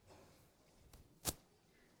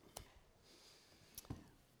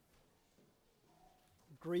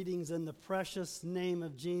Greetings in the precious name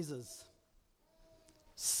of Jesus.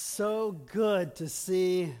 So good to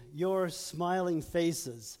see your smiling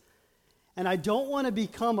faces. And I don't want to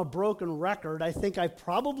become a broken record. I think I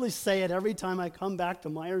probably say it every time I come back to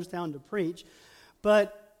Myerstown to preach.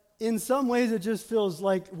 But in some ways, it just feels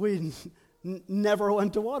like we never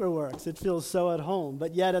went to Waterworks. It feels so at home.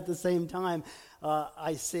 But yet at the same time,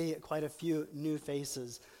 I see quite a few new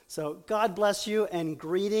faces. So God bless you and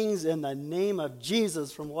greetings in the name of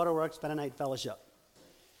Jesus from Waterworks Mennonite Fellowship.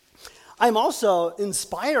 I'm also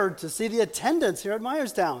inspired to see the attendance here at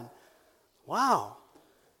Myerstown. Wow.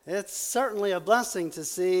 It's certainly a blessing to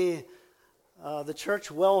see the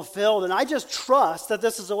church well filled. And I just trust that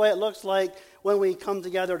this is the way it looks like when we come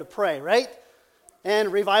together to pray, right?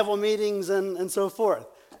 And revival meetings and so forth.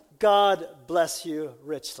 God bless you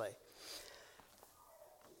richly.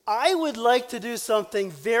 I would like to do something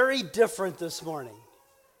very different this morning.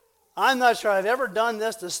 I'm not sure I've ever done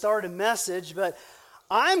this to start a message, but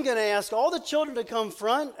I'm going to ask all the children to come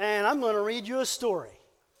front, and I'm going to read you a story.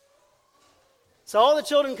 So all the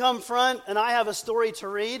children come front, and I have a story to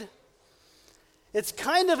read. It's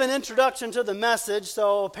kind of an introduction to the message,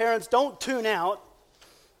 so parents, don't tune out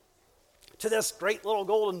to this great little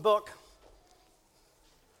golden book.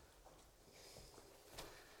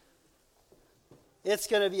 It's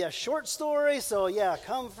going to be a short story, so yeah,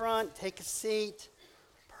 come front, take a seat.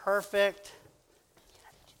 Perfect.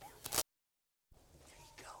 There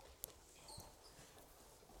you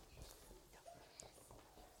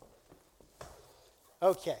go.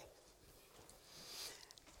 Okay.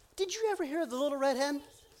 Did you ever hear of the Little Red Hen?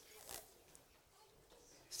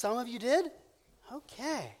 Some of you did?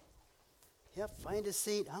 Okay. Yep, find a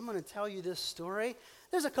seat. I'm going to tell you this story.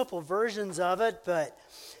 There's a couple versions of it, but,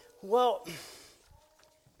 well,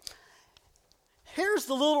 here's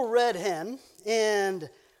the little red hen, and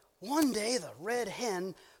one day the red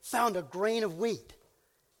hen found a grain of wheat.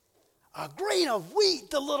 A grain of wheat,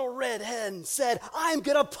 the little red hen said, I'm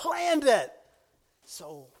going to plant it.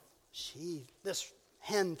 So this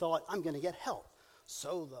hen thought, I'm going to get help.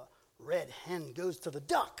 So the red hen goes to the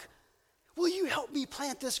duck. Will you help me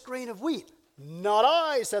plant this grain of wheat? Not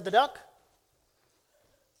I, said the duck.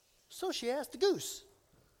 So she asked the goose,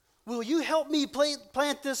 will you help me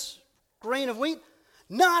plant this grain of wheat?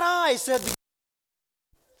 Not I, said the goose.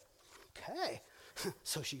 Okay.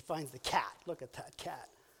 So she finds the cat. Look at that cat.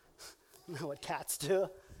 You know what cats do?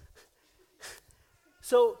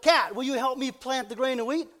 So, cat, will you help me plant the grain of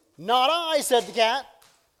wheat? Not I, said the cat.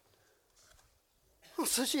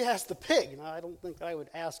 So she asked the pig. Now, I don't think I would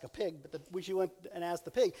ask a pig, but she went and asked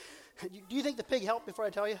the pig. Do you think the pig helped before I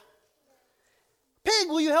tell you? Pig,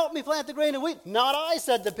 will you help me plant the grain of wheat? Not I,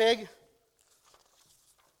 said the pig.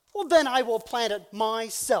 Well, then I will plant it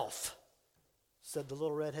myself, said the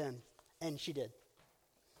little red hen. And she did.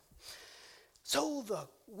 So the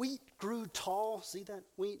wheat grew tall. See that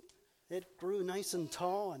wheat? It grew nice and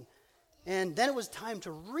tall. And then it was time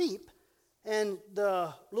to reap. And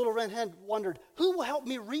the little red hen wondered, who will help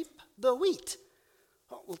me reap the wheat?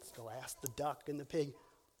 Oh, let's go ask the duck and the pig.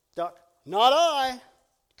 Duck, not I.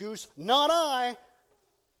 Goose, not I.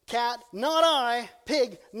 Cat, not I.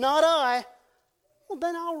 Pig, not I. Well,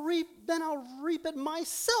 then I'll reap it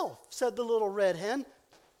myself, said the little red hen.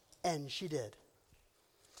 And she did.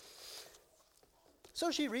 So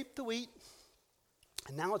she reaped the wheat,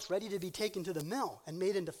 and now it's ready to be taken to the mill and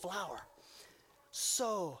made into flour.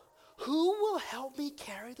 So, who will help me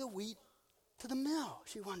carry the wheat to the mill?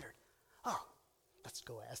 She wondered. Oh, let's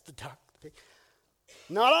go ask the duck. The pig.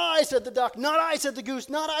 Not I, said the duck. Not I, said the goose.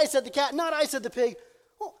 Not I, said the cat. Not I, said the pig.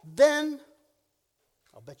 Well, then,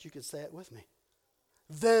 I'll bet you could say it with me.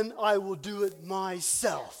 Then I will do it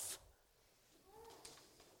myself.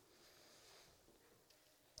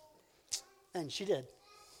 And she did.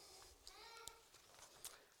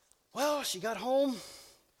 Well, she got home.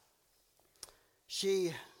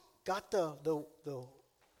 She got the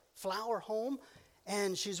flour home,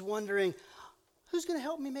 and she's wondering, who's going to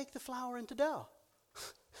help me make the flour into dough?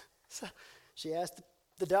 So she asked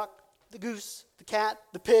the duck, the goose, the cat,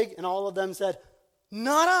 the pig, and all of them said,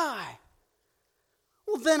 not I.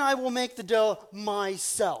 Well, then I will make the dough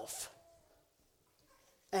myself.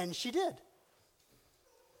 And she did.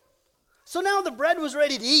 So now the bread was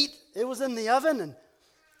ready to eat. It was in the oven.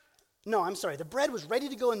 The bread was ready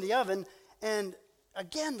to go in the oven. And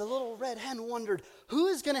again, the little red hen wondered, who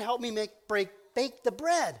is going to help me bake the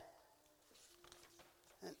bread?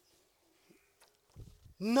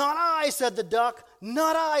 Not I, said the duck.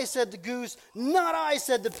 Not I, said the goose. Not I,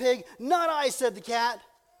 said the pig. Not I, said the cat.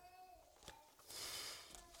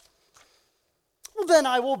 Well, then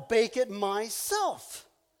I will bake it myself.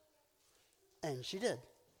 And she did.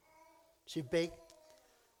 She baked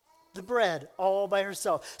the bread all by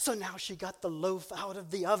herself. So now she got the loaf out of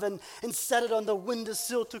the oven and set it on the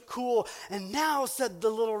windowsill to cool. And now, said the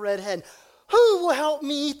little red hen, who will help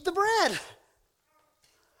me eat the bread?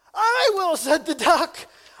 I will, said the duck.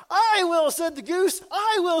 I will, said the goose.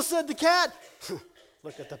 I will, said the cat.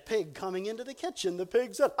 Look at the pig coming into the kitchen. The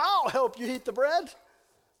pig said, I'll help you eat the bread.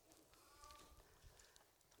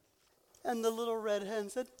 And the little red hen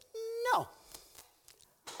said, no,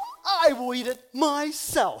 I will eat it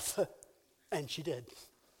myself. And she did.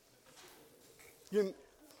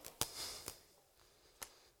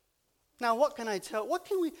 Now, what can I tell? What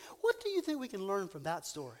do you think we can learn from that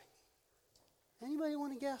story? Anybody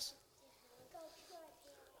want to guess?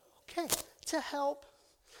 Okay, to help.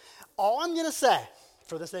 All I'm going to say,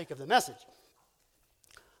 for the sake of the message,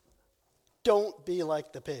 don't be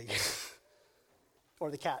like the pig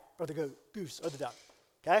or the cat or the goose or the duck,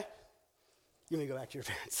 okay? You may go back to your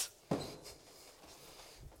parents.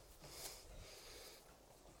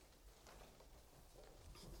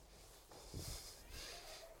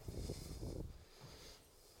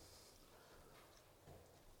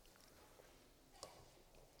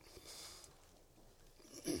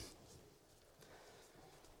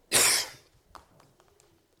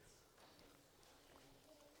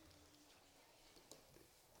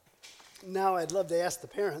 Now I'd love to ask the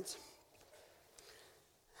parents.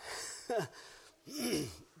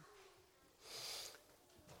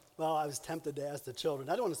 Well, I was tempted to ask the children.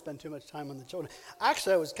 I don't want to spend too much time on the children.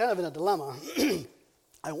 Actually, I was kind of in a dilemma.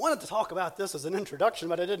 I wanted to talk about this as an introduction,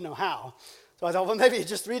 but I didn't know how. So I thought, well, maybe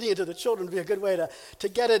just reading it to the children would be a good way to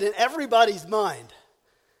get it in everybody's mind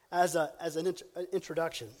as an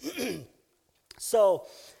introduction. So,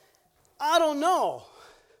 I don't know.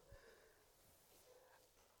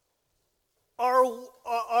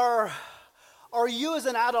 Are you as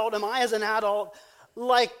an adult, am I as an adult,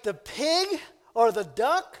 like the pig or the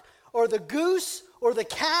duck or the goose or the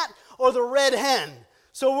cat or the red hen?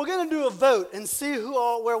 So we're going to do a vote and see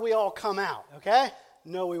where we all come out, okay?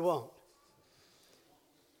 No, we won't.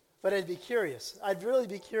 But I'd be curious. I'd really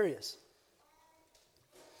be curious.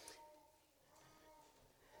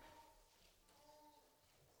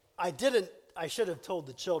 I should have told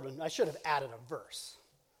the children, I should have added a verse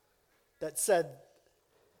that said,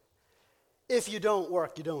 if you don't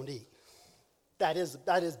work, you don't eat. That is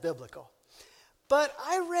biblical. But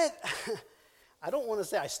I read, I don't want to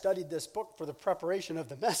say I studied this book for the preparation of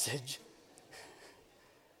the message,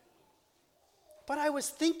 but I was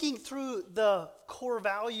thinking through the core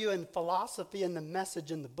value and philosophy and the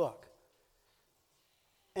message in the book.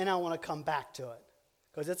 And I want to come back to it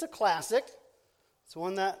because it's a classic. It's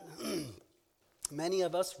one that many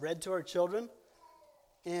of us read to our children.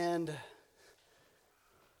 And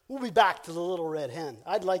we'll be back to the little red hen.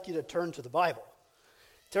 I'd like you to turn to the Bible.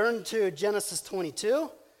 Turn to Genesis 22.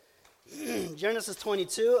 Genesis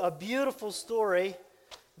 22, a beautiful story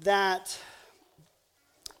that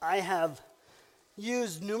I have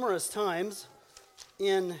used numerous times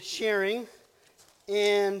in sharing.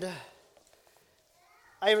 And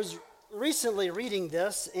I was recently reading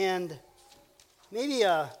this, and maybe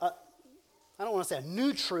I don't want to say a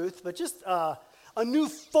new truth, but just a new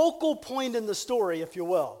focal point in the story, if you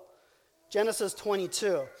will. Genesis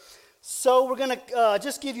 22. So we're going to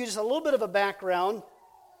just give you just a little bit of a background.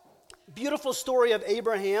 Beautiful story of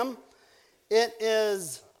Abraham. It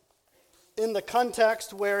is in the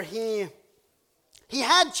context where he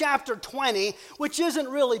had chapter 20, which isn't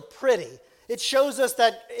really pretty. It shows us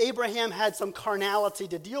that Abraham had some carnality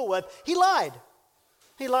to deal with. He lied.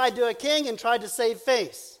 He lied to a king and tried to save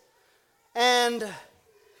face. And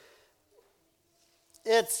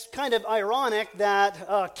it's kind of ironic that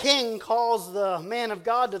a king calls the man of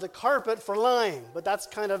God to the carpet for lying. But that's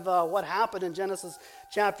kind of what happened in Genesis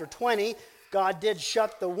chapter 20. God did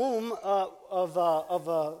shut the womb of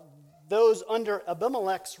those under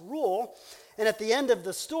Abimelech's rule. And at the end of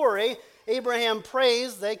the story, Abraham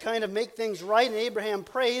prays. They kind of make things right, and Abraham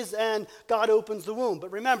prays, and God opens the womb.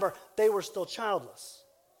 But remember, they were still childless.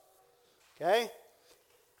 Okay?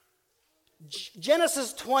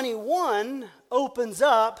 Genesis 21 opens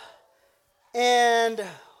up, and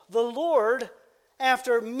the Lord,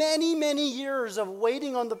 after many, many years of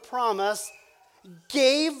waiting on the promise,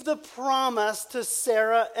 gave the promise to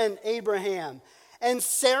Sarah and Abraham. And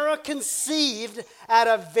Sarah conceived at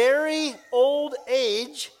a very old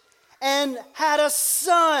age and had a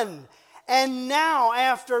son. And now,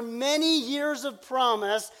 after many years of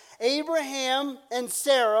promise, Abraham and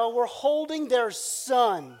Sarah were holding their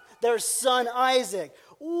son Isaac.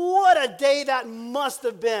 What a day that must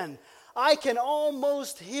have been. I can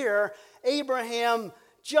almost hear Abraham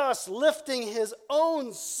just lifting his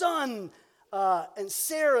own son and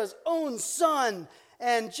Sarah's own son,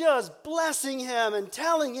 and just blessing him and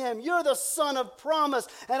telling him, you're the son of promise,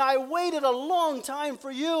 and I waited a long time for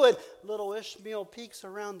you. And little Ishmael peeks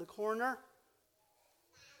around the corner.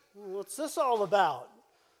 What's this all about?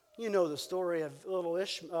 You know the story of little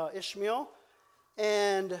Ishmael.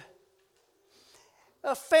 And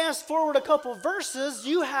fast forward a couple verses,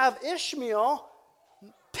 you have Ishmael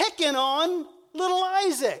picking on little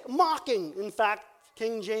Isaac, mocking. In fact,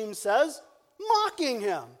 King James says, mocking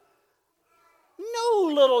him.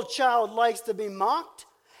 No little child likes to be mocked,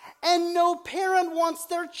 and no parent wants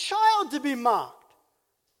their child to be mocked.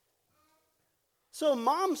 So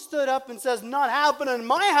mom stood up and says, not happening in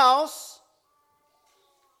my house.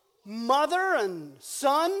 Mother and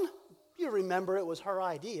son, you remember it was her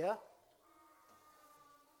idea.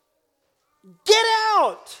 Get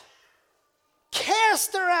out!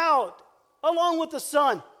 Cast her out along with the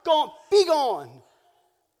son. Be gone.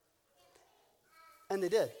 And they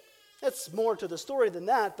did. It's more to the story than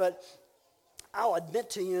that, but I'll admit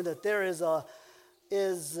to you that there is a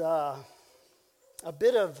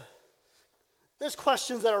bit of, there's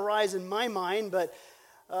questions that arise in my mind, but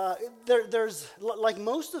there's, like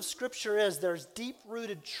most of Scripture is, there's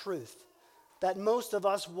deep-rooted truth that most of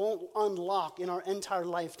us won't unlock in our entire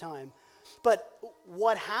lifetime. But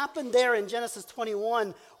what happened there in Genesis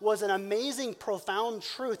 21 was an amazing, profound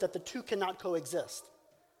truth that the two cannot coexist.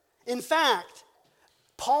 In fact,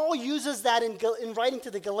 Paul uses that in writing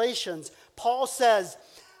to the Galatians. Paul says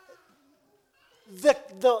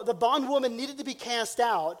the bondwoman needed to be cast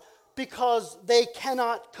out because they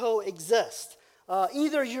cannot coexist.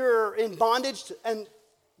 Either you're in bondage and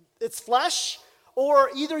it's flesh, or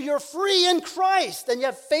either you're free in Christ and you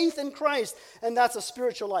have faith in Christ, and that's a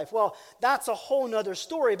spiritual life. Well, that's a whole nother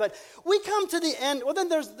story. But we come to the end. Well,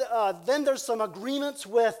 then there's some agreements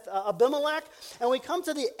with Abimelech, and we come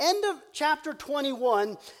to the end of chapter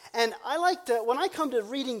 21. And I like to, when I come to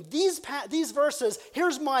reading these verses,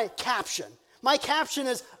 here's my caption. My caption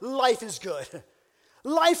is, life is good.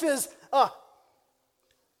 Life is a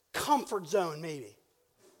comfort zone, maybe.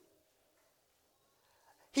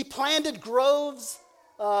 He planted groves,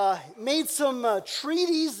 made some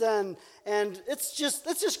treaties, and it's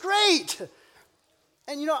just great.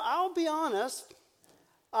 And I'll be honest,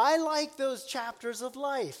 I like those chapters of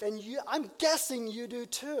life, and I'm guessing you do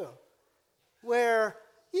too, where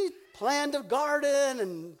you plant a garden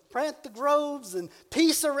and plant the groves and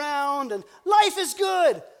peace around, and life is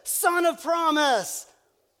good, son of promise.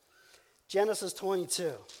 Genesis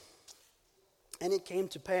 22. And it came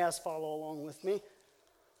to pass, follow along with me.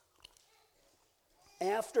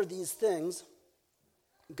 After these things,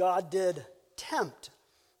 God did tempt.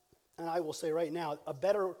 And I will say right now, a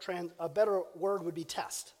better word would be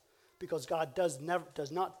test, because God does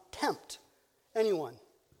not tempt anyone.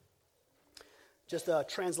 Just a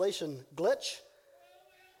translation glitch.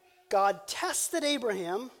 God tested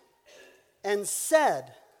Abraham and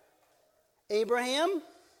said, Abraham,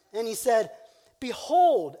 and he said,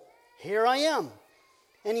 behold, here I am.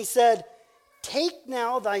 And he said, take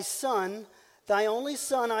now thy son, thy only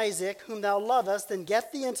son Isaac, whom thou lovest, and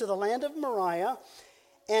get thee into the land of Moriah,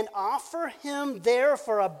 and offer him there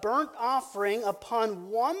for a burnt offering upon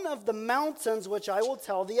one of the mountains which I will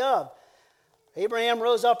tell thee of. Abraham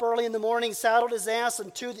rose up early in the morning, saddled his ass,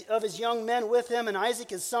 and two of his young men with him, and Isaac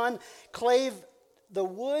his son clave the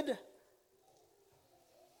wood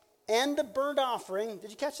and the burnt offering. Did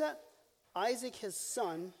you catch that? Isaac his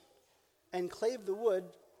son, and clave the wood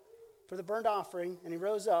for the burnt offering, and he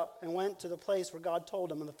rose up and went to the place where God told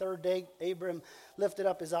him. On the third day, Abraham lifted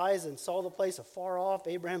up his eyes and saw the place afar off.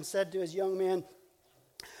 Abraham said to his young man,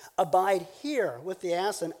 abide here with the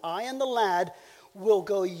ass, and I and the lad will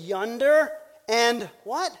go yonder and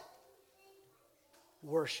what?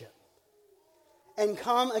 Worship. And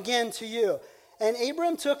come again to you. And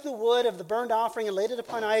Abraham took the wood of the burnt offering and laid it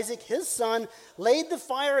upon Isaac, his son, laid the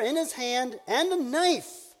fire in his hand and a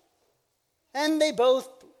knife. And they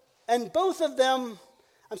went both of them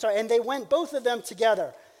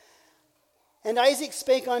together. And Isaac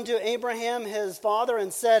spake unto Abraham his father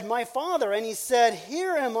and said, my father. And he said,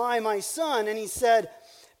 here am I, my son. And he said,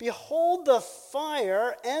 behold the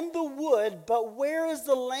fire and the wood, but where is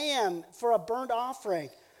the lamb for a burnt offering?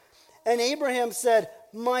 And Abraham said,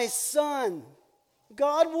 my son,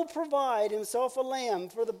 God will provide himself a lamb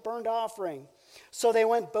for the burnt offering. So they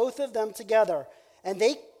went both of them together, and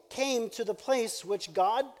they came to the place which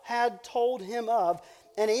God had told him of.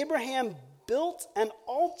 And Abraham built an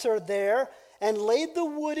altar there and laid the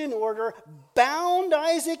wood in order, bound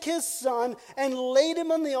Isaac his son, and laid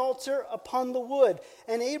him on the altar upon the wood.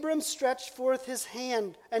 And Abram stretched forth his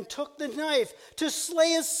hand and took the knife to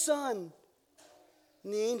slay his son.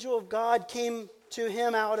 And the angel of God came to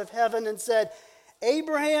him out of heaven and said,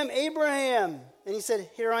 Abraham, Abraham. And he said,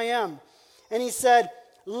 Here I am. And he said,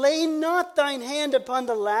 Lay not thine hand upon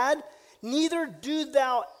the lad, neither do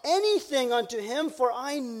thou anything unto him, for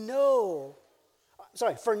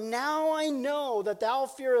now I know that thou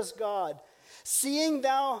fearest God, seeing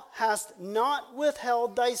thou hast not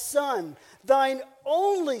withheld thy son, thine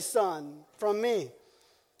only son, from me.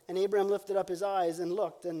 And Abraham lifted up his eyes and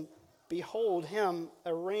looked, and behold him,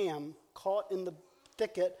 a ram caught in the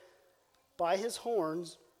thicket by his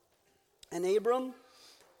horns. And Abram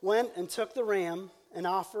went and took the ram and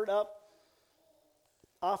offered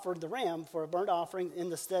the ram for a burnt offering in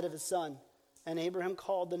the stead of his son. And Abraham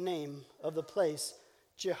called the name of the place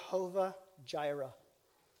Jehovah Jireh.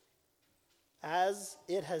 As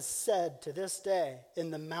it has said to this day,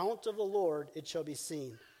 in the mount of the Lord it shall be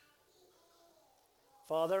seen.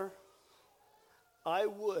 Father, I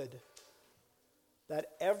would that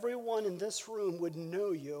everyone in this room would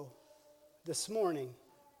know you this morning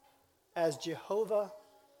as Jehovah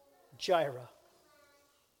Jireh,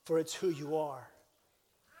 for it's who you are.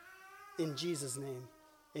 In Jesus' name,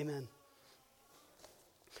 amen.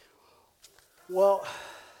 Well,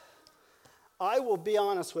 I will be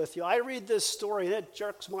honest with you. I read this story and it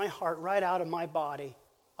jerks my heart right out of my body.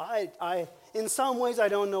 I in some ways, I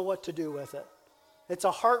don't know what to do with it. It's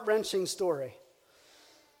a heart-wrenching story.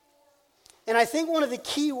 And I think one of the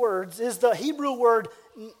key words is the Hebrew word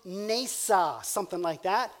nasa, something like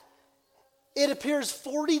that. It appears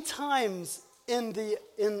 40 times in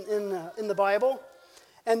the Bible,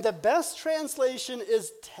 and the best translation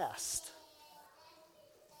is test.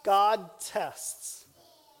 God tests.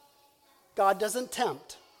 God doesn't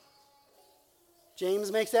tempt.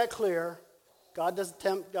 James makes that clear. God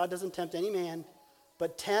doesn't tempt any man,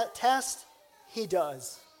 but test, he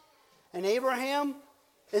does. And Abraham,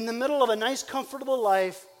 in the middle of a nice, comfortable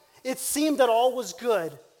life, it seemed that all was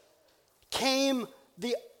good, came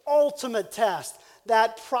the ultimate test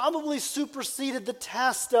that probably superseded the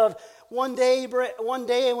test of one day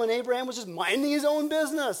when Abraham was just minding his own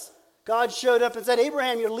business. God showed up and said,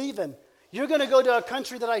 Abraham, you're leaving. You're going to go to a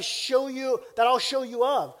country that I'll show you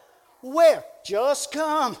of. Where? Just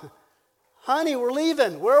come. Honey, we're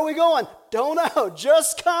leaving. Where are we going? Don't know.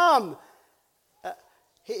 Just come.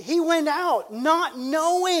 He went out not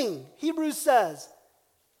knowing, Hebrews says.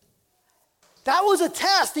 That was a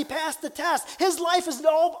test. He passed the test. His life is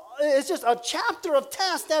just a chapter of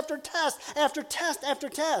test after test after test after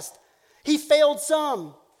test. He failed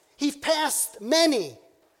some. He passed many.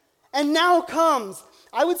 And now comes,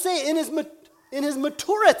 I would say in his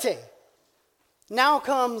maturity, now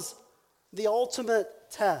comes the ultimate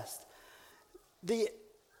test.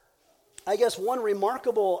 I guess one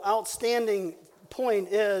remarkable, outstanding point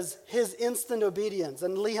is his instant obedience.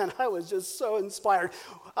 And Leon, I was just so inspired.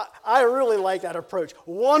 I really like that approach.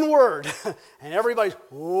 One word, and everybody's,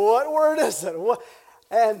 what word is it?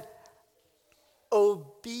 And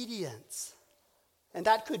obedience. And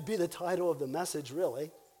that could be the title of the message,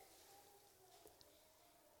 really.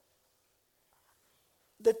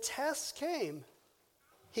 The test came.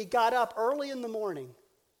 He got up early in the morning.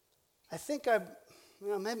 I think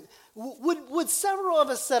would several of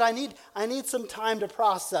us said, I need some time to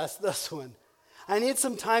process this one. I need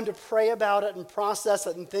some time to pray about it and process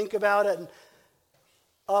it and think about it. And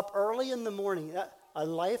up early in the morning, a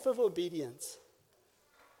life of obedience.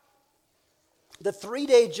 The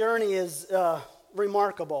 3-day journey is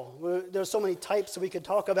remarkable. There's so many types that we could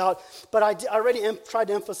talk about, but I already tried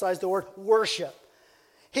to emphasize the word worship.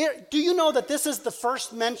 Here, do you know that this is the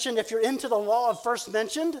first mention, if you're into the law of first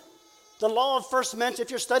mentioned? The law of first mention, if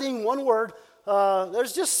you're studying one word,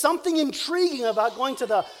 there's just something intriguing about going to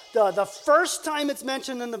the first time it's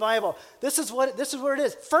mentioned in the Bible. This is where it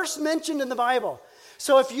is. First mentioned in the Bible.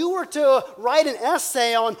 So if you were to write an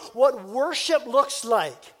essay on what worship looks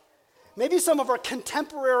like, maybe some of our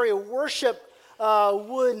contemporary worship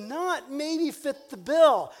would not maybe fit the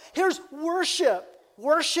bill. Here's worship.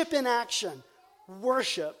 Worship in action.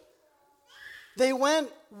 Worship. They went,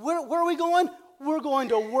 where are we going? We're going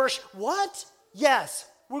to worship. What? Yes,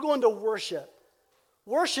 we're going to worship.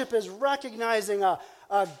 Worship is recognizing a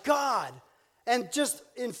God and just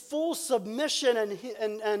in full submission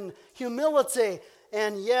and humility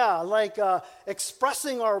and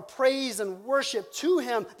expressing our praise and worship to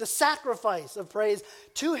Him, the sacrifice of praise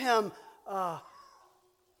to Him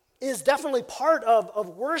is definitely part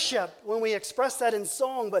of worship when we express that in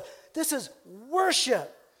song, but this is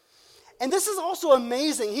worship. And this is also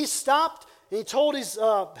amazing. He stopped and he told his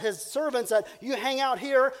servants that you hang out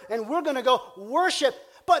here and we're going to go worship,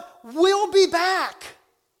 but we'll be back.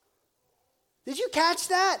 Did you catch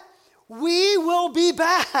that? we will be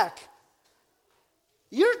back.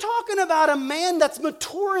 You're talking about a man that's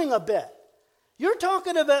maturing a bit. You're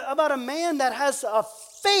talking about a man that has a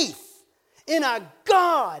faith in a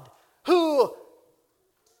God who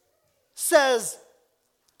says,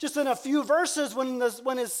 just in a few verses, when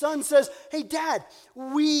his son says, hey, Dad,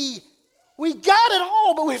 we got it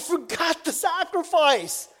all, but we forgot the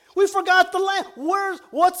sacrifice. We forgot the lamb.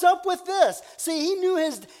 What's up with this? See, he knew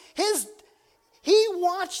he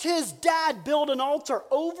watched his dad build an altar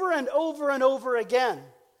over and over and over again.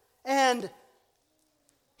 And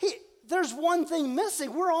there's one thing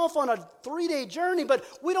missing. We're off on a 3-day journey, but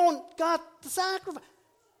we don't got the sacrifice.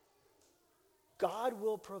 God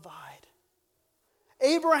will provide.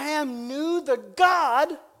 Abraham knew the God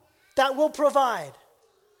that will provide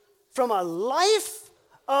from a life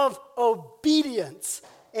of obedience.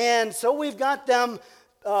 And so we've got them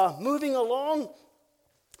moving along.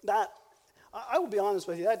 That I will be honest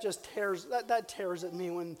with you, that just tears at me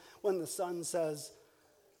when the son says,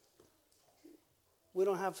 we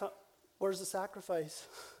don't have, where's the sacrifice?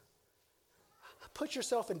 Put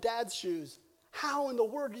yourself in Dad's shoes. How in the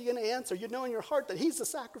world are you going to answer? You know in your heart that he's the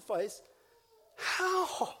sacrifice.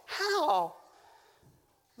 How?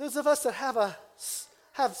 Those of us that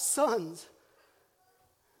have sons,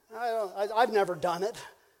 I've never done it,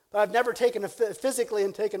 but I've never taken it physically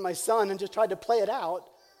and taken my son and just tried to play it out.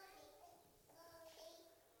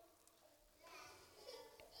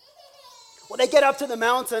 Well, they get up to the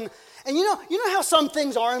mountain, and you know how some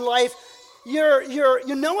things are in life. You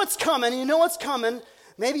know it's coming. You know it's coming.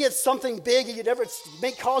 Maybe it's something big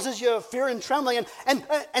that causes you fear and trembling, and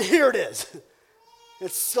here it is.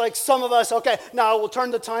 It's like some of us, okay, now we'll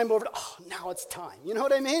turn the time over. Now it's time. You know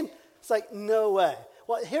what I mean? It's like, no way.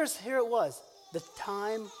 Well, here it was. The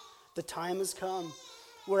time has come.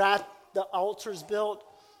 We're at the altar's built.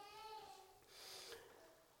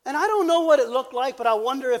 And I don't know what it looked like, but I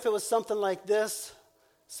wonder if it was something like this.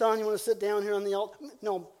 Son, you want to sit down here on the altar?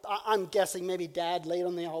 No, I'm guessing maybe Dad laid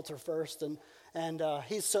on the altar first, and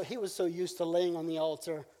he was so used to laying on the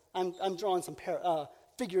altar. I'm drawing some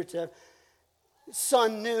figurative.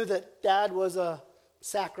 Son knew that Dad was a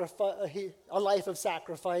life of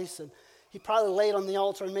sacrifice, and he probably laid on the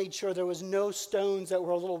altar and made sure there was no stones that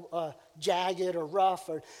were a little jagged or rough,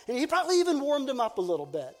 and he probably even warmed him up a little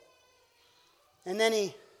bit. And then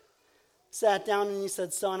he sat down and he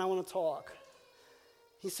said, son, I want to talk.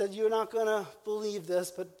 He said, you're not going to believe this,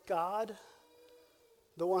 but God,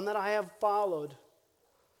 the one that I have followed,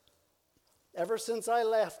 ever since I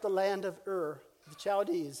left the land of Ur, the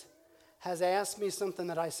Chaldees, has asked me something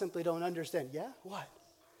that I simply don't understand. Yeah? What?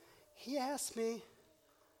 He asked me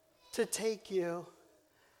to take you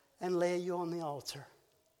and lay you on the altar.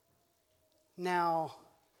 Now,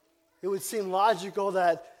 it would seem logical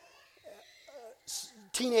that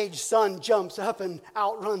teenage son jumps up and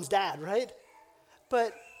outruns Dad, right?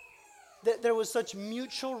 But there was such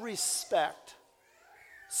mutual respect.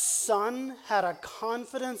 Son had a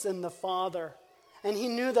confidence in the father, and he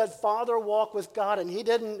knew that father walked with God, and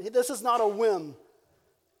this is not a whim.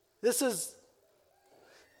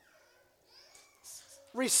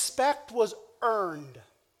 Respect was earned.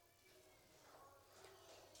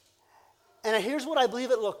 And here's what I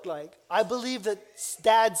believe it looked like. I believe that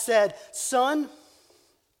Dad said, son,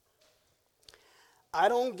 I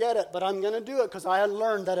don't get it, but I'm going to do it because I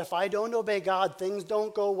learned that if I don't obey God, things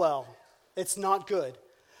don't go well. It's not good.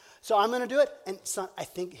 So I'm going to do it. And son, I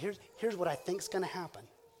think here's what I think is going to happen.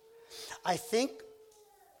 I think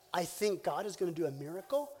God is going to do a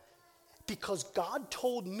miracle because God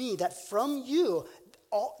told me that from you,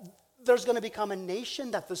 there's going to become a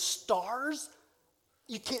nation that the stars,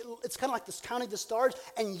 it's kind of like this counting the stars,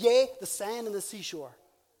 and the sand and the seashore.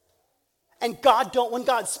 And when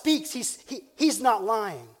God speaks, he's not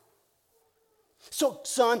lying. So,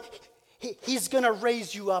 son, he's going to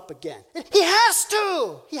raise you up again. He has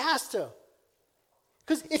to.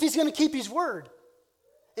 Because if he's going to keep his word.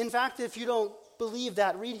 In fact, if you don't believe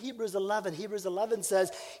that, read Hebrews 11. Hebrews 11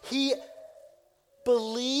 says, he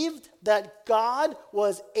believed that God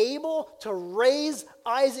was able to raise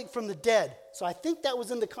Isaac from the dead. So I think that was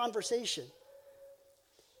in the conversation.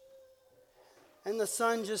 And the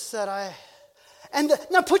son just said,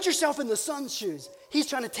 now put yourself in the son's shoes. He's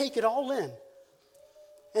trying to take it all in.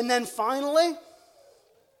 And then finally,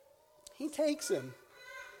 he takes him.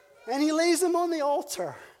 And he lays him on the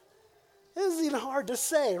altar. This is even hard to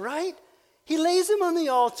say, right? He lays him on the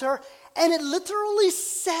altar, and it literally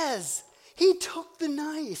says he took the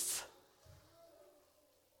knife.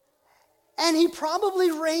 And he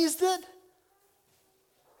probably raised it.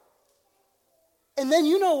 And then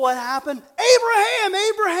you know what happened.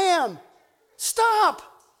 Abraham, stop.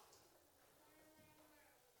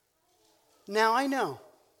 Now I know.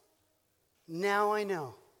 Now I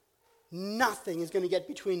know. Nothing is going to get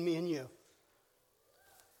between me and you.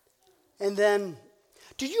 And then,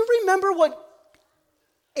 do you remember what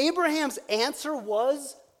Abraham's answer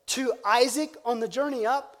was to Isaac on the journey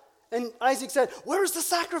up? And Isaac said, "Where's the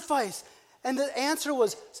sacrifice?" And the answer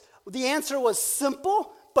was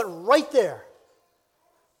simple, but right there.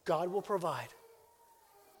 God will provide.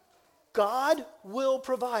 God will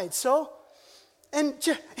provide. So, and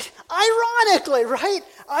ironically, right?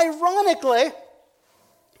 Ironically,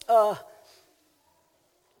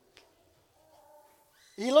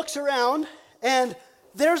 he looks around and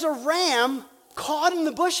there's a ram caught in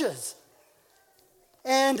the bushes.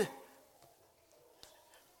 And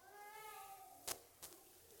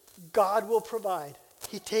God will provide.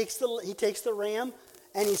 He takes the ram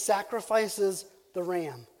and he sacrifices the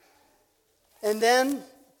ram. And then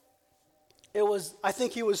I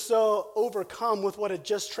think he was so overcome with what had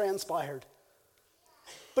just transpired.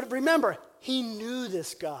 But remember, he knew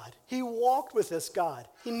this God. He walked with this God.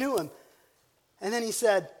 He knew him. And then he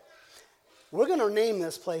said, we're going to name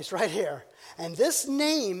this place right here. And this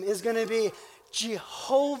name is going to be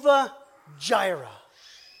Jehovah Jireh.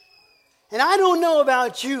 And I don't know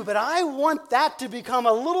about you, but I want that to become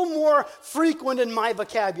a little more frequent in my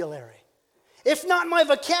vocabulary. If not my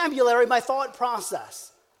vocabulary, my thought process.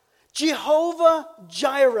 Jehovah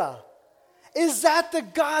Jireh. Is that the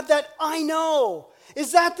God that I know?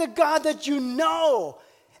 Is that the God that you know?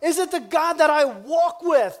 Is it the God that I walk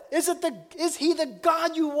with? Is he the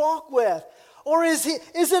God you walk with? Or is it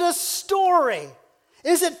a story?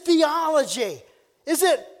 Is it theology? Is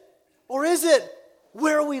it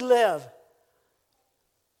where we live?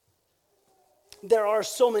 There are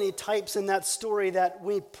so many types in that story that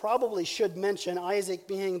we probably should mention. Isaac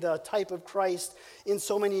being the type of Christ in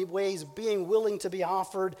so many ways, being willing to be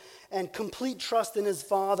offered and complete trust in his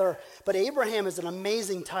Father. But Abraham is an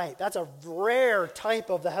amazing type. That's a rare type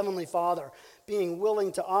of the Heavenly Father, being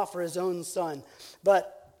willing to offer his own son.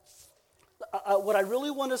 But what I really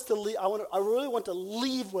want us to I really want to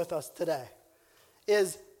leave with us today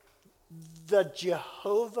is the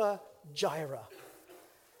Jehovah Jireh.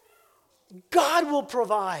 God will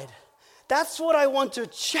provide. That's what I want to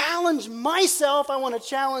challenge myself. I want to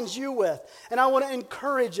challenge you with. And I want to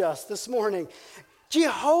encourage us this morning.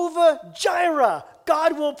 Jehovah Jireh,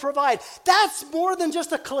 God will provide. That's more than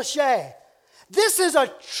just a cliche. This is a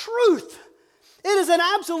truth. It is an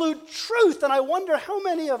absolute truth. And I wonder how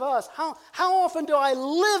many of us, how often do I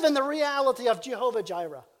live in the reality of Jehovah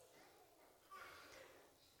Jireh?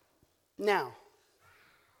 Now,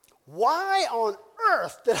 why on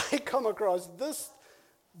earth did I come across this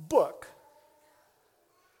book?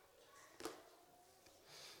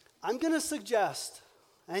 I'm going to suggest,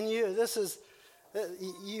 and you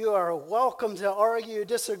are welcome to argue,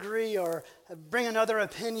 disagree, or bring another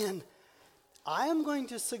opinion. I am going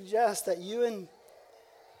to suggest that you and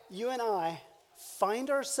I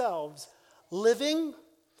find ourselves living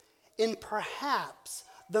in perhaps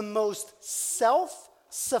the most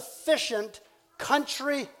self-sufficient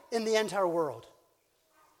country in the entire world.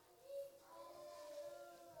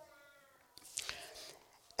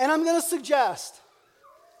 And I'm going to suggest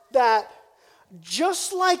that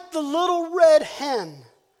just like the little red hen,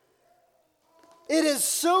 it is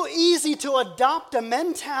so easy to adopt a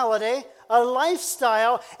mentality, a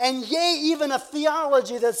lifestyle, and yea, even a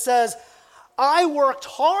theology that says, I worked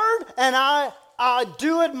hard and I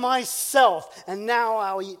do it myself, and now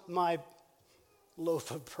I'll eat my loaf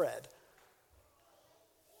of bread.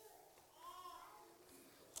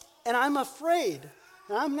 And I'm afraid,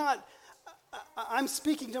 and I'm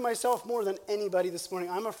speaking to myself more than anybody this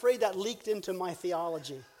morning. I'm afraid that leaked into my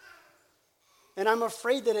theology. And I'm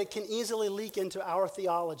afraid that it can easily leak into our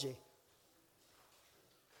theology.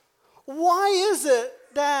 Why is it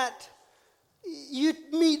that you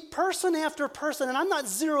meet person after person, and I'm not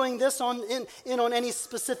zeroing this on any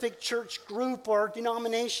specific church group or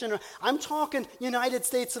denomination. I'm talking United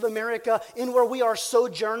States of America, in where we are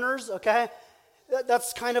sojourners, okay?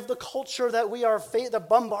 That's kind of the culture that we are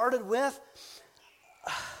bombarded with.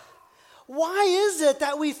 Why is it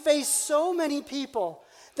that we face so many people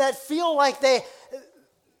that feel like they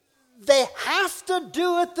have to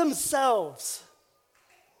do it themselves?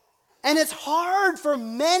 And it's hard for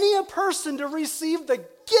many a person to receive the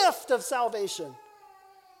gift of salvation.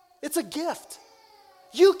 It's a gift.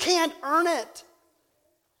 You can't earn it.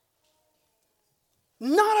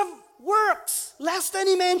 Not of works, lest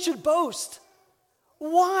any man should boast.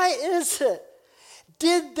 Why is it?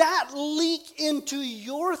 Did that leak into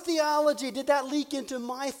your theology? Did that leak into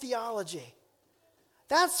my theology?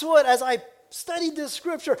 That's what, as I studied this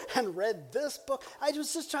scripture and read this book. I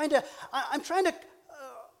was just trying to, I'm trying to,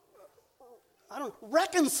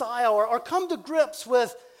 reconcile or come to grips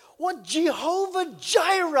with what Jehovah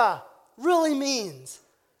Jireh really means.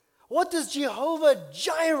 What does Jehovah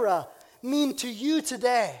Jireh mean to you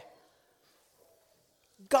today?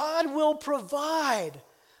 God will provide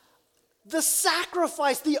the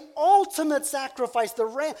sacrifice, the ultimate sacrifice, the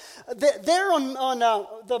ram. There on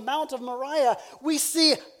the Mount of Moriah, we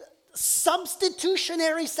see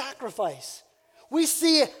substitutionary sacrifice. We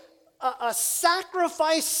see a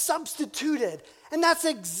sacrifice substituted. And that's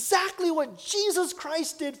exactly what Jesus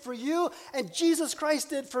Christ did for you and Jesus Christ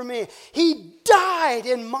did for me. He died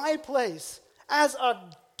in my place as a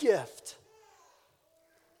gift.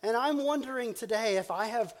 And I'm wondering today if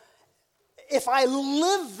I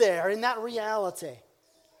live there in that reality.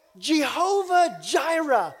 Jehovah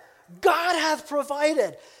Jireh, God hath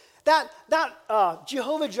provided. That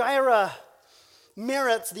Jehovah Jireh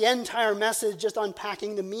merits the entire message, just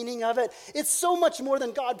unpacking the meaning of it. It's so much more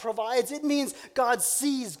than God provides. It means God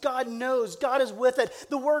sees, God knows, God is with it.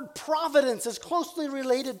 The word providence is closely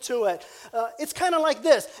related to it. It's kind of like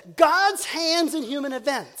this: God's hands in human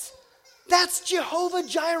events. That's Jehovah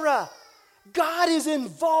Jireh. God is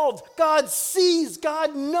involved. God sees.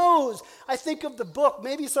 God knows. I think of the book,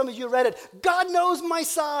 maybe some of you read it, God Knows My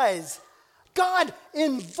Size. God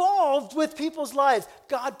involved with people's lives.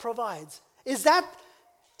 God provides. Is that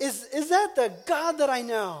the God that I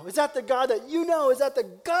know? Is that the God that you know? Is that the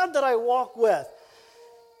God that I walk with?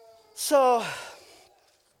 So,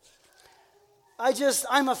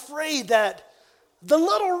 I'm afraid that the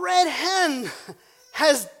little red hen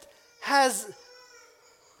has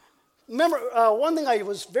remember, one thing I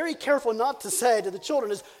was very careful not to say to the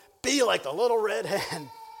children is, be like the little red hen.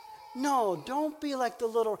 No, don't be like the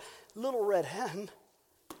little red hen.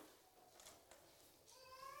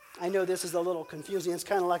 I know this is a little confusing. It's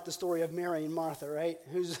kind of like the story of Mary and Martha, right?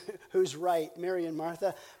 Who's right, Mary and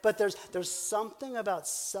Martha? But there's something about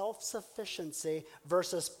self-sufficiency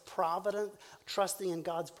versus providence, trusting in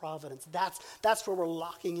God's providence. That's where we're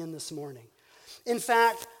locking in this morning. In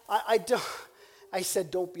fact, I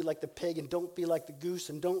said don't be like the pig and don't be like the goose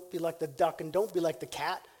and don't be like the duck and don't be like the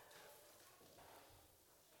cat.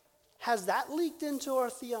 Has that leaked into our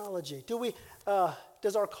theology?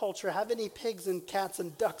 Does our culture have any pigs and cats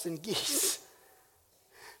and ducks and geese?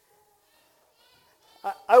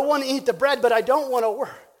 I want to eat the bread, but I don't want to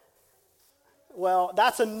work. Well,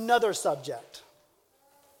 that's another subject.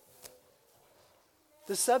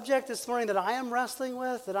 The subject this morning that I am wrestling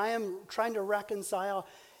with, that I am trying to reconcile,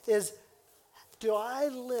 is do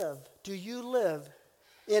you live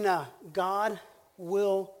in a God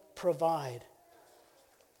will provide?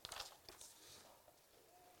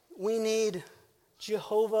 We need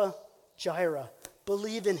Jehovah Jireh.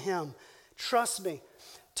 Believe in him. Trust me.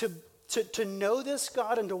 To know this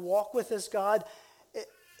God and to walk with this God,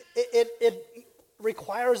 it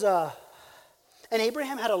requires and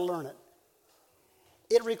Abraham had to learn it.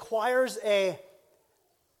 It requires an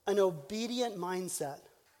obedient mindset.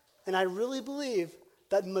 And I really believe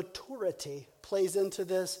that maturity plays into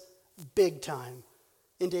this big time,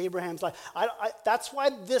 into Abraham's life. That's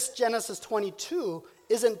why this Genesis 22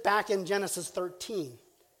 isn't back in Genesis 13.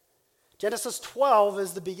 Genesis 12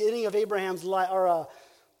 is the beginning of Abraham's life,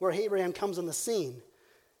 where Abraham comes on the scene.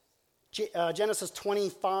 Genesis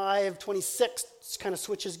 25, 26 kind of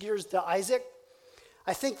switches gears to Isaac.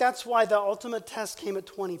 I think that's why the ultimate test came at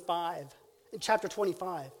 25, in chapter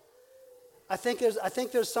 25. I think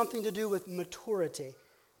there's something to do with maturity.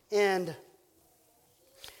 And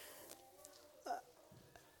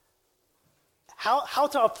how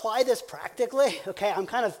to apply this practically? Okay, I'm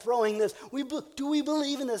kind of throwing this. Do we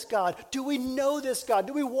believe in this God? Do we know this God?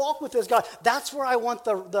 Do we walk with this God? That's where I want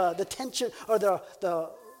the tension or the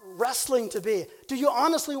wrestling to be. Do you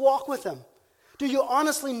honestly walk with him? Do you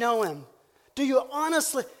honestly know him?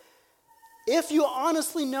 If you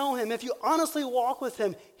honestly know him, if you honestly walk with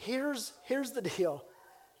him, here's the deal.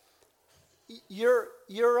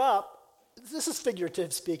 You're up. This is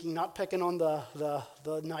figurative speaking, not picking on the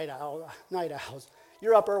night owls.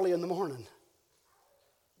 You're up early in the morning.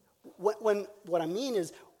 What I mean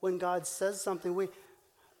is when God says something,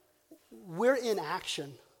 we're in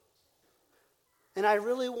action. And I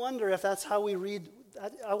really wonder if that's how we read.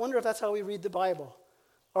 I wonder if that's how we read the Bible.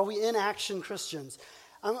 Are we in action Christians?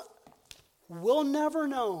 We'll never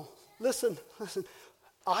know. Listen.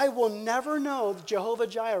 I will never know Jehovah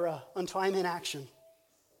Jireh until I'm in action.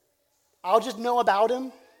 I'll just know about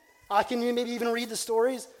him. I can maybe even read the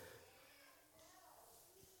stories.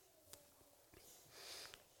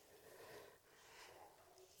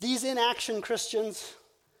 These inaction Christians,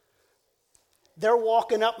 they're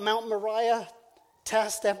walking up Mount Moriah,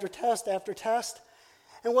 test after test after test.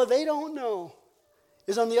 And what they don't know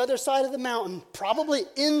is on the other side of the mountain, probably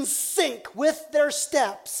in sync with their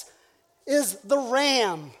steps, is the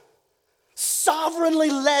ram, sovereignly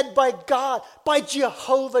led by God, by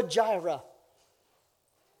Jehovah Jireh.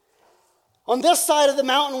 On this side of the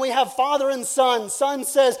mountain, we have father and son. Son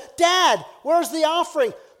says, Dad, where's the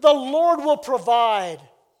offering? The Lord will provide.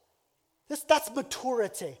 That's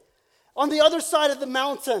maturity. On the other side of the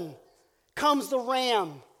mountain comes the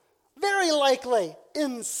ram, very likely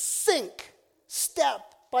in sync, step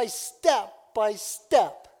by step by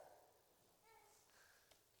step.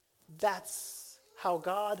 That's how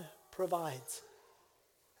God provides.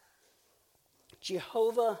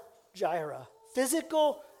 Jehovah Jireh,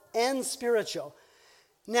 physical and spiritual.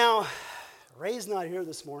 Now, Ray's not here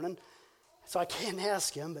this morning, so I can't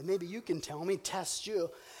ask him, but maybe you can tell me, test you.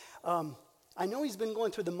 I know he's been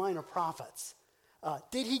going through the minor prophets.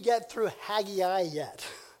 Did he get through Haggai yet?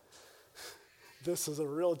 This is a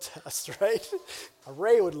real test, right?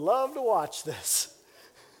 Ray would love to watch this.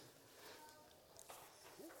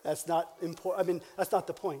 That's not important. I mean, that's not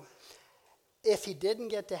the point. If he didn't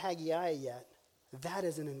get to Haggai yet, that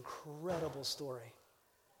is an incredible story.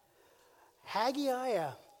 Haggai,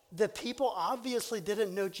 the people obviously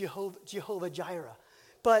didn't know Jehovah Jireh,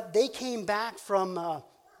 but they came back from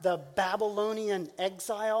the Babylonian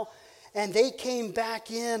exile, and they came back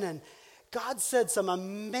in, and God said some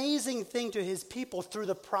amazing thing to his people through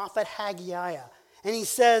the prophet Haggai. And he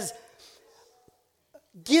says,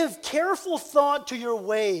 give careful thought to your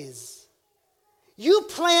ways. You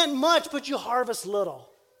plant much, but you harvest little.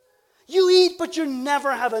 You eat, but you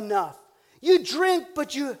never have enough. You drink,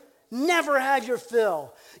 but you never have your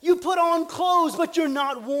fill. You put on clothes, but you're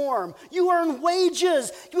not warm. You earn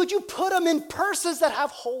wages, but you put them in purses that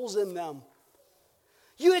have holes in them.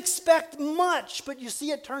 You expect much, but you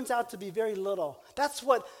see it turns out to be very little. That's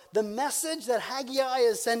what the message that Haggai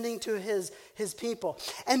is sending to his people.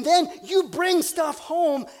 And then you bring stuff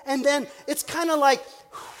home, and then it's kind of like,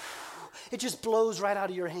 it just blows right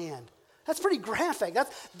out of your hand. That's pretty graphic.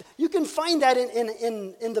 You can find that in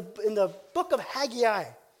the book of Haggai.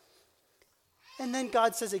 And then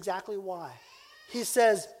God says exactly why. He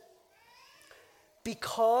says,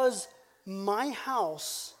 because my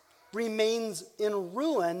house remains in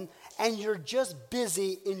ruin and you're just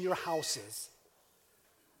busy in your houses.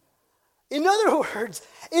 In other words,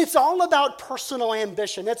 it's all about personal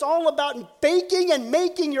ambition. It's all about baking and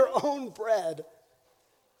making your own bread.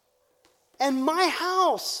 And my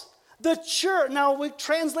house, the church, now we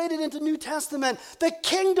translate it into New Testament, the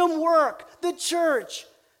kingdom work, the church,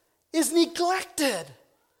 is neglected.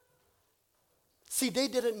 See, they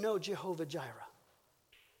didn't know Jehovah Jireh.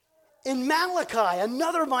 In Malachi,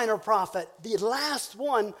 another minor prophet, the last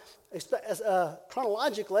one,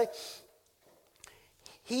 chronologically,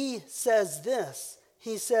 he says this.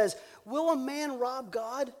 He says, will a man rob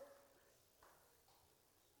God?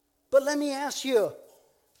 But let me ask you,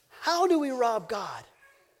 how do we rob God?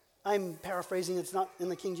 I'm paraphrasing, it's not in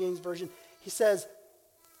the King James Version. He says,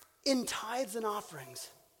 in tithes and offerings.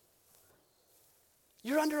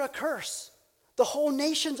 You're under a curse. The whole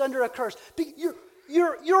nation's under a curse.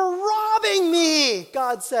 You're robbing me,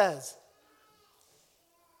 God says.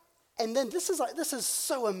 And then this is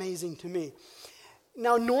so amazing to me.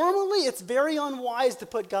 Now, normally it's very unwise to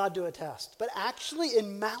put God to a test. But actually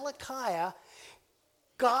in Malachi,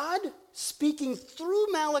 God, speaking through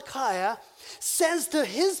Malachi, says to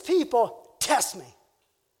his people, test me.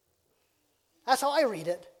 That's how I read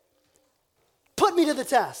it. Put me to the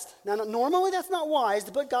test. Now, normally that's not wise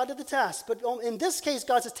to put God to the test. But in this case,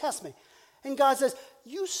 God says, test me. And God says,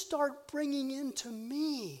 you start bringing into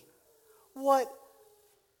me what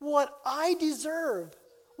I deserve,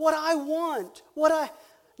 what I want,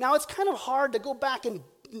 Now, it's kind of hard to go back and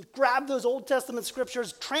grab those Old Testament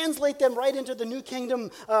scriptures, translate them right into the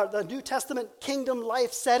the New Testament kingdom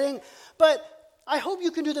life setting. But I hope you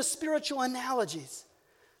can do the spiritual analogies.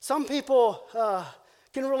 Some people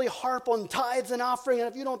can really harp on tithes and offering, and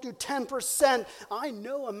if you don't do 10%, I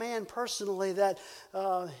know a man personally that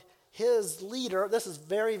his leader, this is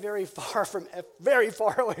very, very far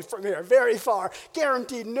away from here, very far,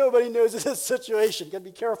 guaranteed nobody knows this situation, got to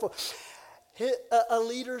be careful. A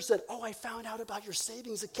leader said, I found out about your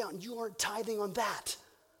savings account and you aren't tithing on that.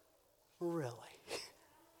 Really?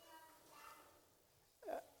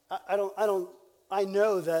 I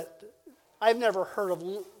know that I've never heard of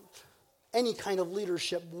any kind of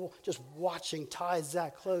leadership just watching tithes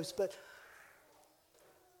that close, but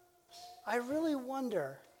I really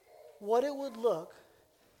wonder what it would look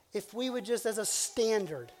if we would just as a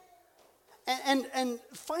standard, And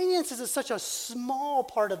finances is such a small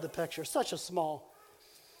part of the picture, such a small.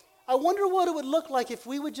 I wonder what it would look like if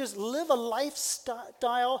we would just live a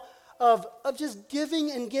lifestyle of just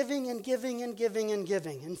giving and giving and giving and giving and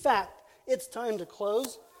giving. In fact, it's time to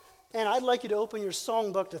close, and I'd like you to open your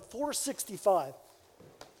songbook to 465.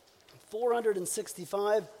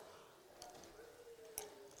 465.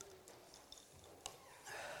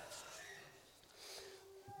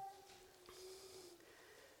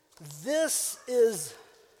 This is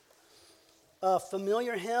a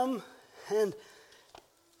familiar hymn, and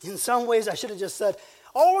in some ways I should have just said,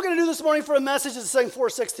 all we're going to do this morning for a message is to sing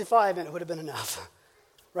 465, and it would have been enough,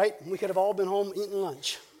 right? We could have all been home eating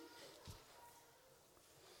lunch.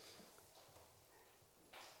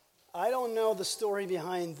 I don't know the story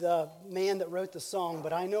behind the man that wrote the song,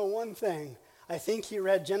 but I know one thing. I think he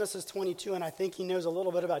read Genesis 22, and I think he knows a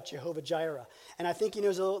little bit about Jehovah Jireh. And I think he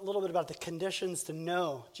knows a little bit about the conditions to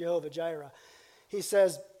know Jehovah Jireh. He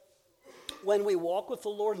says, when we walk with the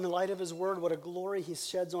Lord in the light of his word, what a glory he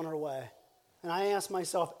sheds on our way. And I ask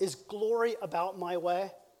myself, is glory about my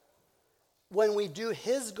way? When we do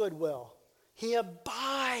his good will, he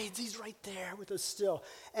abides. He's right there with us still.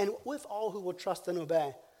 And with all who will trust and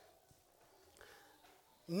obey.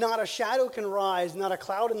 Not a shadow can rise, not a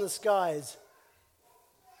cloud in the skies.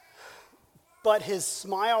 But his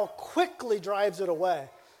smile quickly drives it away.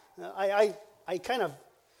 I kind of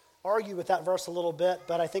argue with that verse a little bit,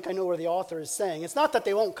 but I think I know where the author is saying. It's not that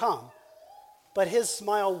they won't come, but his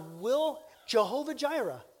smile will, Jehovah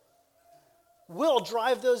Jireh, will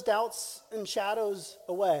drive those doubts and shadows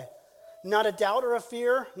away. Not a doubt or a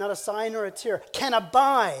fear, not a sign or a tear, can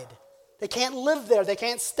abide. They can't live there, they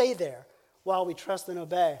can't stay there while we trust and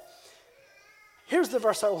obey. Here's the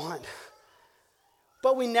verse I want.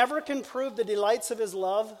 But we never can prove the delights of his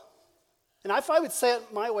love. And if I would say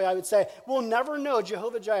it my way, I would say, we'll never know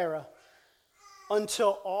Jehovah Jireh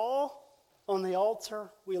until all on the altar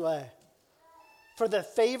we lay. For the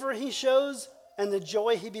favor he shows and the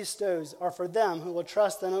joy he bestows are for them who will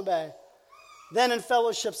trust and obey. Then in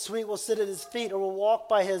fellowship sweet we'll sit at his feet or we'll walk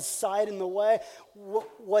by his side in the way.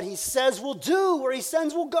 What he says we'll do, where he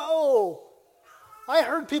sends we'll go. I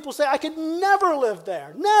heard people say, I could never live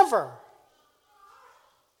there, never.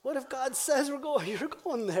 What if God says you're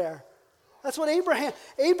going there? That's what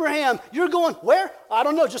Abraham, you're going where? I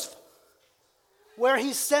don't know, just where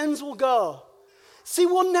he sends will go. See,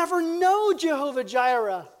 we'll never know Jehovah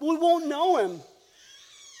Jireh. We won't know him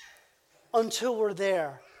until we're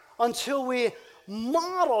there, until we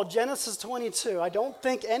model Genesis 22. I don't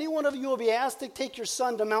think any one of you will be asked to take your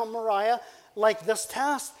son to Mount Moriah like this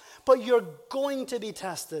test, but you're going to be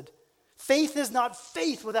tested. Faith is not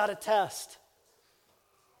faith without a test.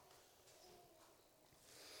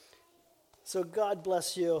 So God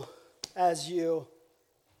bless you as you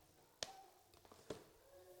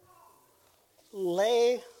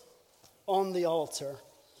lay on the altar.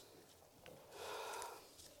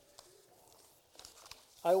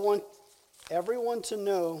 I want everyone to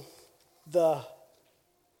know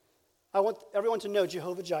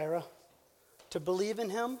Jehovah Jireh, to believe in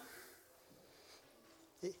him.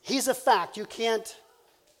 He's a fact. You can't.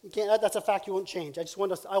 That's a fact you won't change. I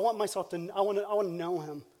want to know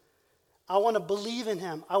him. I want to believe in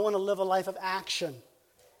him. I want to live a life of action.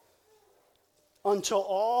 Until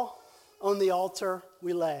all on the altar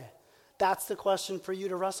we lay. That's the question for you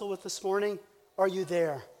to wrestle with this morning. Are you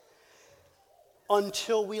there?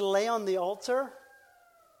 Until we lay on the altar,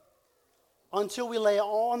 until we lay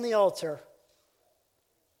all on the altar,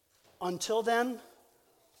 until then,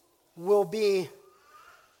 we'll be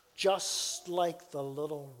just like the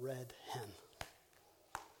little red hen.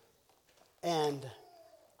 And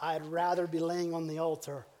I'd rather be laying on the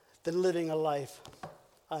altar than living a life.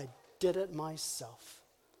 I did it myself.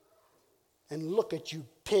 And look at you,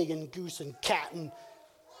 pig and goose and cat, and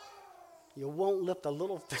you won't lift a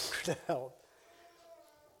little finger to help.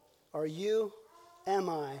 Am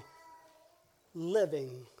I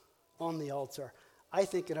living on the altar? I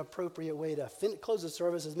think an appropriate way to close the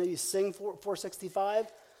service is maybe sing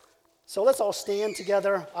 465. So let's all stand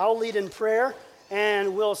together. I'll lead in prayer.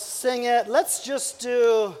 And we'll sing it. Let's just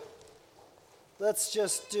do,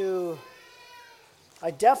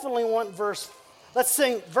 I definitely want let's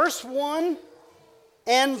sing verse 1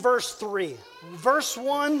 and verse 3. Verse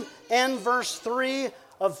 1 and verse 3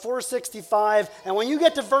 of 465. And when you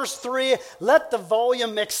get to verse 3, let the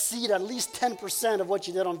volume exceed at least 10% of what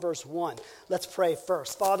you did on verse 1. Let's pray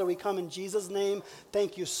first. Father, we come in Jesus' name.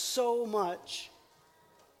 Thank you so much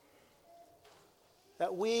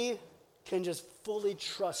that we can just fully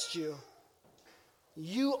trust you.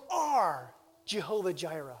 You are Jehovah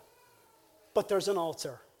Jireh, but there's an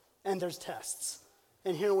altar. and there's tests.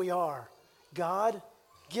 And here we are. God,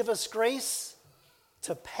 give us grace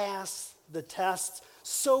to pass the tests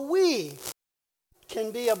so we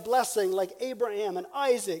can be a blessing like Abraham and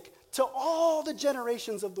Isaac to all the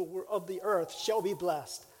generations of the earth shall be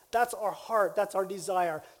blessed. That's our heart. That's our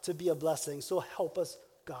desire to be a blessing. So help us,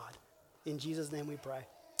 God. In Jesus' name we pray.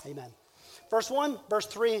 Amen. Verse 1, verse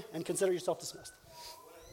 3, and consider yourself dismissed.